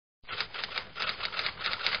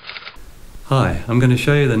Hi, I'm going to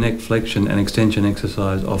show you the neck flexion and extension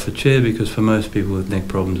exercise off a chair because for most people with neck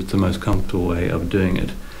problems it's the most comfortable way of doing it.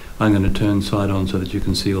 I'm going to turn side on so that you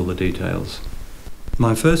can see all the details.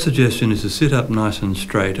 My first suggestion is to sit up nice and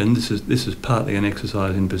straight, and this is partly an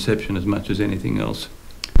exercise in perception as much as anything else.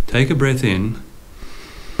 Take a breath in,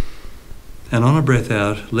 and on a breath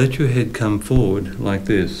out, let your head come forward like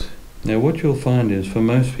this. Now what you'll find is, for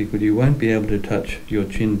most people, you won't be able to touch your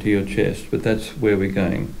chin to your chest, but that's where we're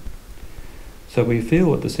going. So we feel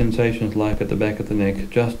what the sensation is like at the back of the neck,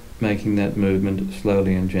 just making that movement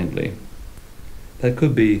slowly and gently. That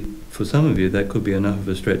could be, for some of you, that could be enough of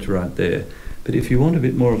a stretch right there. But if you want a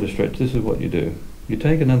bit more of a stretch, this is what you do. You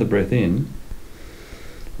take another breath in,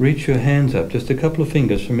 reach your hands up, just a couple of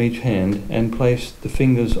fingers from each hand, and place the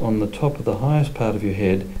fingers on the top of the highest part of your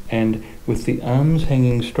head, and with the arms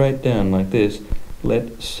hanging straight down like this,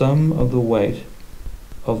 let some of the weight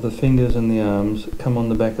of the fingers and the arms come on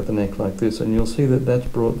the back of the neck like this, and you'll see that that's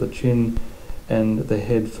brought the chin and the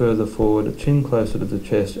head further forward, the chin closer to the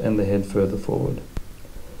chest and the head further forward.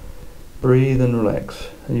 Breathe and relax,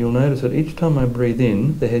 and you'll notice that each time I breathe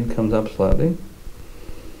in, the head comes up slightly,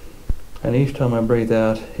 and each time I breathe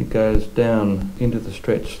out, it goes down into the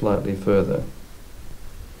stretch slightly further.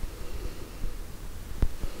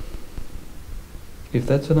 If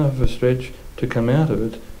that's enough of a stretch to come out of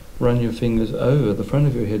it, run your fingers over the front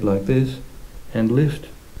of your head like this and lift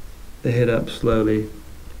the head up slowly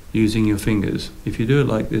using your fingers. If you do it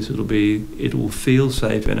like this, it will feel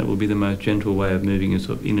safe, and it will be the most gentle way of moving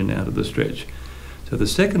yourself in and out of the stretch. So the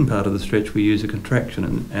second part of the stretch, we use a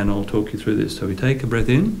contraction, and I'll talk you through this. So we take a breath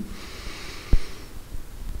in.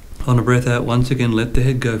 On a breath out, once again let the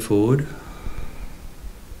head go forward,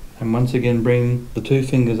 and once again bring the two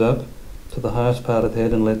fingers up to the highest part of the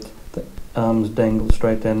head and let the arms dangle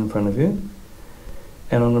straight down in front of you.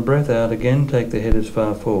 And on a breath out, again take the head as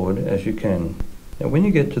far forward as you can. Now when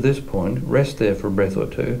you get to this point, rest there for a breath or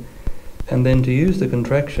two, and then to use the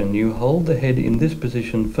contraction, you hold the head in this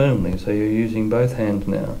position firmly, so you're using both hands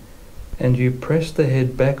now, and you press the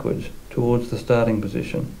head backwards towards the starting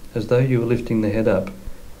position, as though you were lifting the head up.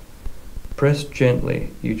 Press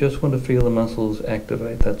gently. You just want to feel the muscles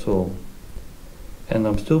activate, that's all. And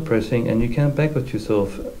I'm still pressing, and you count backwards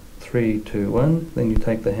yourself. 3, 2, 1. Then you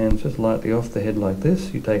take the hands just lightly off the head like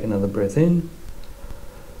this. You take another breath in.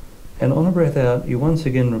 And on a breath out, you once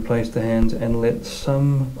again replace the hands and let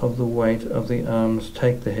some of the weight of the arms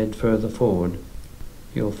take the head further forward.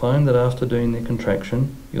 You'll find that after doing the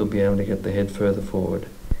contraction, you'll be able to get the head further forward.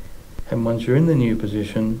 And once you're in the new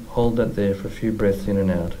position, hold that there for a few breaths in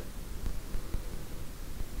and out.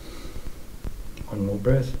 One more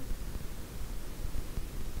breath.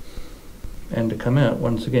 And to come out,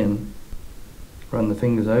 once again, run the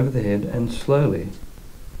fingers over the head and slowly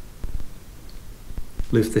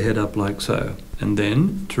lift the head up like so. And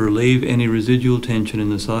then, to relieve any residual tension in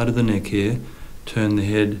the side of the neck here, turn the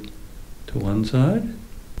head to one side,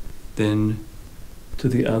 then to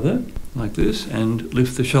the other, like this, and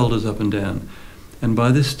lift the shoulders up and down. And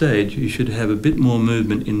by this stage, you should have a bit more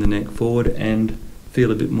movement in the neck forward and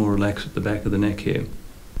feel a bit more relaxed at the back of the neck here.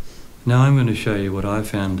 Now I'm going to show you what I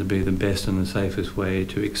found to be the best and the safest way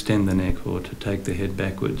to extend the neck or to take the head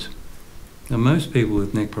backwards. Now most people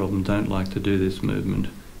with neck problems don't like to do this movement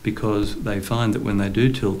because they find that when they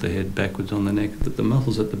do tilt the head backwards on the neck, that the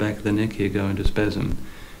muscles at the back of the neck here go into spasm.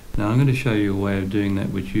 Now I'm going to show you a way of doing that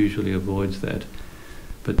which usually avoids that.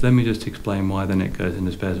 But let me just explain why the neck goes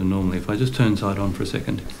into spasm normally. If I just turn side on for a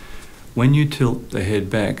second. When you tilt the head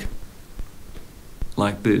back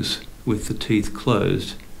like this with the teeth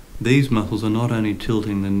closed, these muscles are not only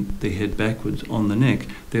tilting the head backwards on the neck,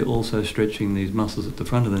 they're also stretching these muscles at the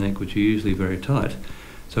front of the neck, which are usually very tight.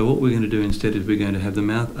 So what we're going to do instead is we're going to have the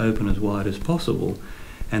mouth open as wide as possible,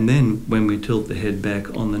 and then when we tilt the head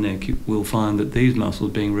back on the neck, we'll find that these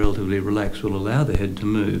muscles, being relatively relaxed, will allow the head to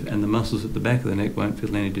move, and the muscles at the back of the neck won't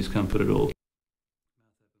feel any discomfort at all.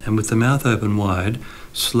 And with the mouth open wide,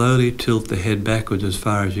 slowly tilt the head backwards as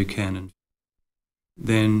far as you can.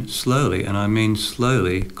 Then slowly, and I mean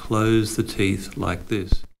slowly, close the teeth like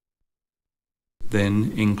this.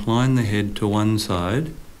 Then incline the head to one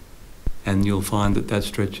side, and you'll find that that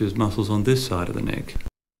stretches muscles on this side of the neck.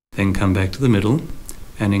 Then come back to the middle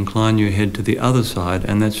and incline your head to the other side,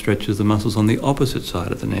 and that stretches the muscles on the opposite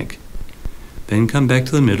side of the neck. Then come back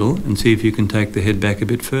to the middle and see if you can take the head back a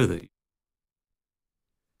bit further.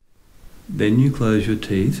 Then you close your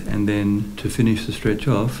teeth, and then to finish the stretch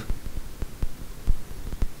off,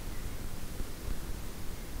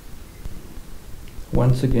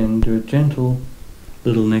 once again do a gentle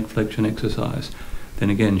little neck flexion exercise. Then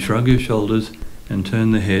again shrug your shoulders and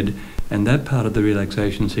turn the head, And that part of the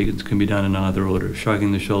relaxation sequence can be done in either order. If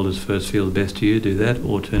shrugging the shoulders first feels best to you, do that,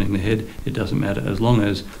 or turning the head, it doesn't matter, as long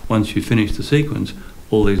as once you finish the sequence,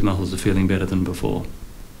 all these muscles are feeling better than before.